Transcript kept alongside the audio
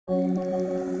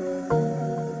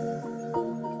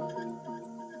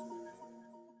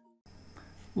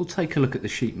We'll take a look at the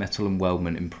sheet metal and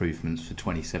weldment improvements for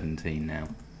 2017 now.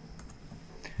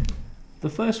 The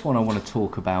first one I want to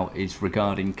talk about is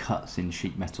regarding cuts in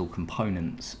sheet metal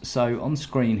components. So on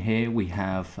screen here we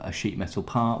have a sheet metal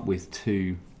part with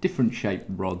two different shaped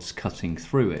rods cutting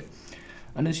through it.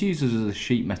 And as users of the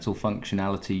sheet metal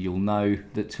functionality, you'll know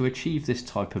that to achieve this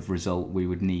type of result we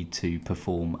would need to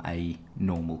perform a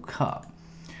normal cut.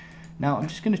 Now I'm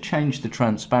just going to change the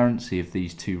transparency of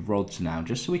these two rods now,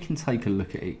 just so we can take a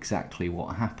look at exactly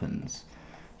what happens.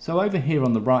 So over here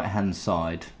on the right hand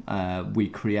side we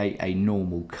create a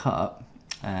normal cut,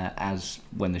 as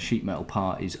when the sheet metal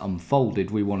part is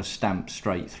unfolded we want to stamp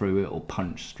straight through it or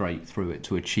punch straight through it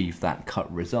to achieve that cut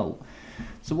result.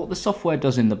 So what the software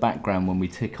does in the background when we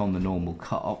tick on the normal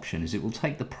cut option is it will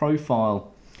take the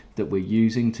profile that we're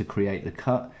using to create the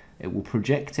cut, it will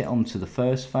project it onto the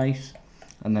first face,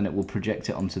 and then it will project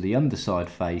it onto the underside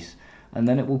face, and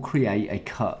then it will create a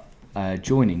cut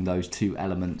joining those two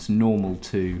elements normal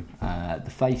to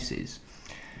the faces.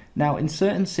 Now in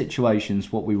certain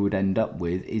situations what we would end up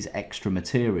with is extra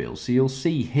material. So you'll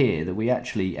see here that we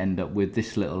actually end up with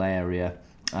this little area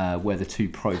where the two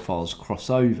profiles cross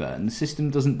over, and the system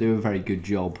doesn't do a very good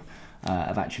job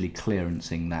of actually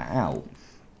clearancing that out.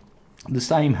 The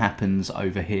same happens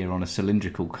over here on a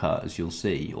cylindrical cut, as you'll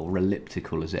see, or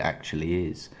elliptical as it actually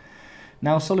is.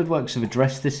 Now SOLIDWORKS have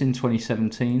addressed this in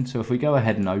 2017, so if we go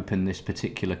ahead and open this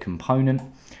particular component,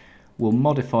 we'll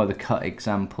modify the cut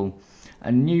example,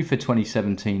 and new for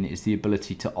 2017 is the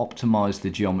ability to optimize the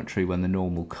geometry when the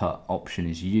normal cut option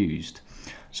is used.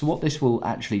 So what this will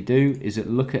actually do is it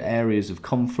look at areas of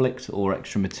conflict or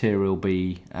extra material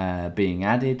being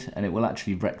added, and it will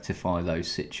actually rectify those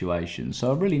situations.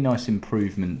 So a really nice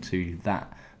improvement to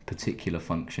that particular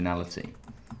functionality.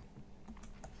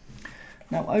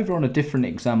 Now over on a different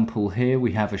example here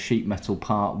we have a sheet metal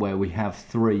part where we have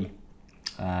three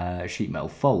sheet metal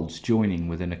folds joining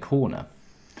within a corner.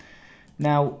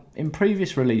 Now in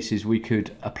previous releases we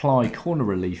could apply corner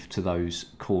relief to those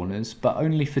corners, but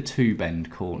only for 2 bend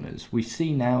corners. We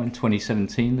see now in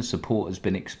 2017 the support has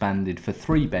been expanded for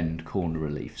 3 bend corner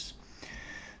reliefs.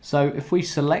 So if we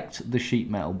select the sheet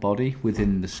metal body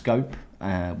within the scope,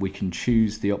 we can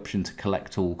choose the option to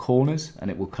collect all corners,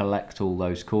 and it will collect all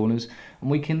those corners,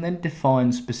 and we can then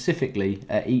define specifically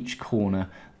at each corner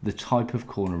the type of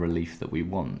corner relief that we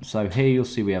want. So here you'll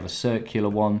see we have a circular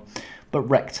one, but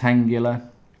rectangular,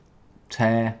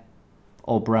 tear,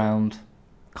 odd round,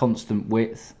 constant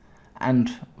width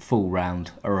and full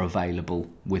round are available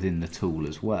within the tool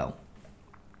as well.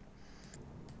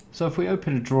 So if we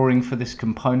open a drawing for this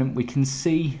component we can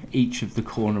see each of the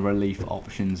corner relief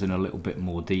options in a little bit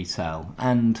more detail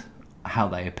and how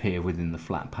they appear within the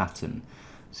flat pattern.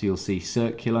 So you'll see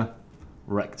circular,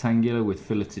 rectangular with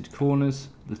filleted corners,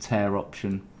 the tear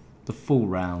option, the full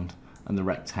round and the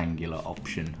rectangular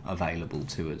option available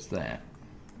to us there.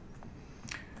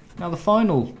 Now the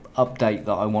final update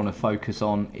that I want to focus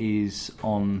on is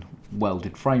on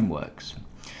welded frameworks.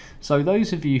 So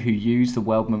those of you who use the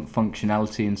weldment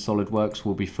functionality in SOLIDWORKS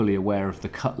will be fully aware of the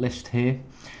cut list here.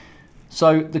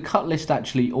 So the cut list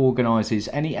actually organises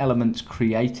any elements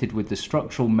created with the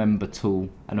structural member tool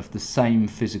and of the same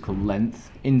physical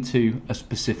length into a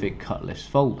specific cut list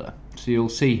folder. So you'll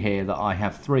see here that I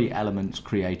have 3 elements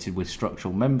created with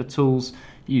structural member tools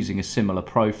using a similar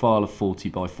profile of 40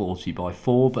 by 40 by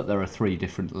 4, but there are 3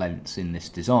 different lengths in this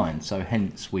design, so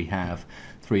hence we have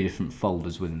 3 different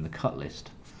folders within the cut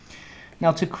list.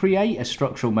 Now to create a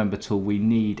structural member tool we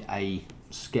need a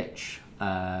sketch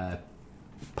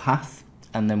path,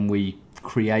 and then we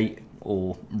create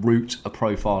or route a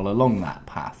profile along that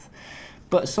path.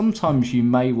 But sometimes you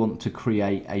may want to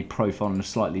create a profile in a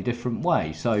slightly different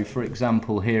way. So for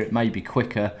example here it may be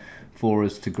quicker for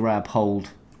us to grab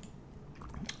hold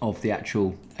of the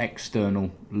actual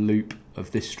external loop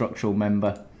of this structural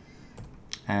member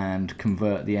and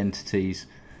convert the entities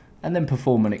and then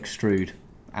perform an extrude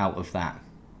out of that,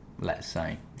 let's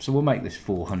say. So we'll make this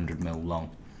 400mm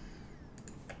long.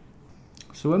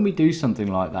 So when we do something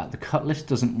like that, the cut list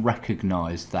doesn't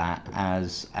recognise that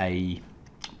as a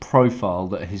profile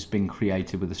that has been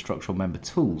created with a structural member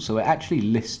tool. So it actually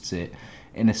lists it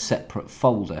in a separate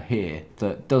folder here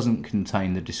that doesn't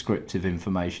contain the descriptive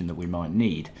information that we might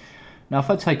need. Now if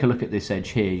I take a look at this edge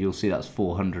here, you'll see that's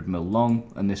 400mm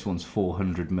long and this one's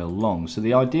 400mm long. So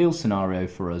the ideal scenario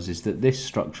for us is that this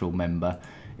structural member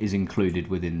is included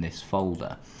within this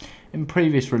folder. In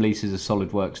previous releases of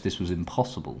SOLIDWORKS this was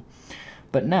impossible.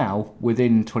 But now,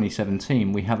 within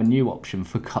 2017, we have a new option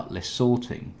for cut list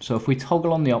sorting. So if we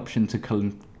toggle on the option to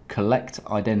collect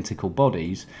identical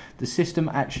bodies, the system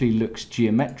actually looks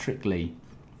geometrically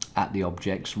at the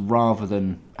objects rather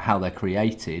than how they're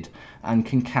created and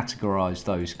can categorize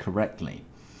those correctly.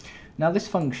 Now this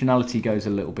functionality goes a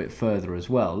little bit further as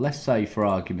well. Let's say, for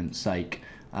argument's sake,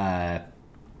 I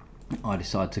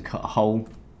decide to cut a hole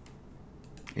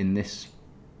in this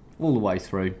all the way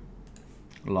through,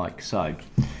 like so.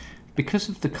 Because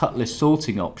of the cut list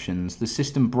sorting options, the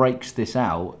system breaks this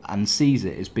out and sees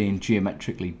it as being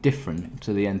geometrically different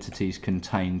to the entities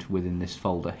contained within this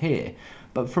folder here.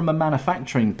 But from a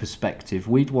manufacturing perspective,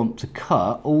 we'd want to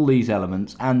cut all these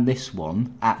elements and this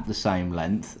one at the same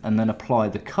length and then apply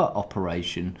the cut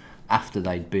operation after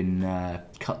they'd been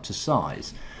cut to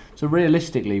size. So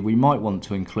realistically, we might want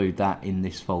to include that in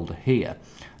this folder here.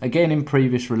 Again, in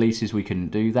previous releases we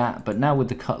couldn't do that, but now with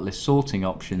the cut list sorting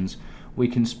options, we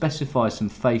can specify some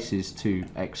faces to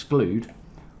exclude,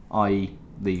 i.e.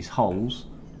 these holes.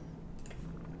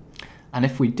 And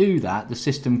if we do that, the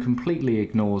system completely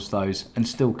ignores those and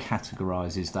still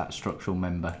categorizes that structural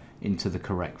member into the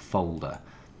correct folder.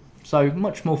 So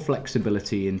much more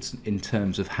flexibility in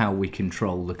terms of how we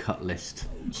control the cut list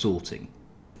sorting.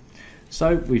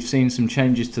 So we've seen some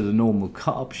changes to the normal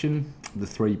cut option, the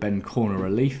 3 bend corner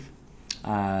relief,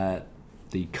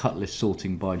 the cut list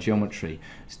sorting by geometry.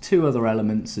 There's 2 other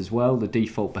elements as well. The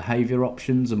default behavior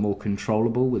options are more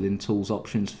controllable within tools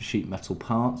options for sheet metal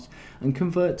parts, and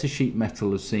convert to sheet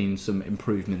metal has seen some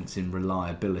improvements in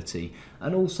reliability,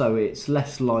 and also it's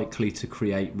less likely to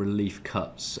create relief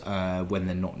cuts when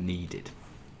they're not needed.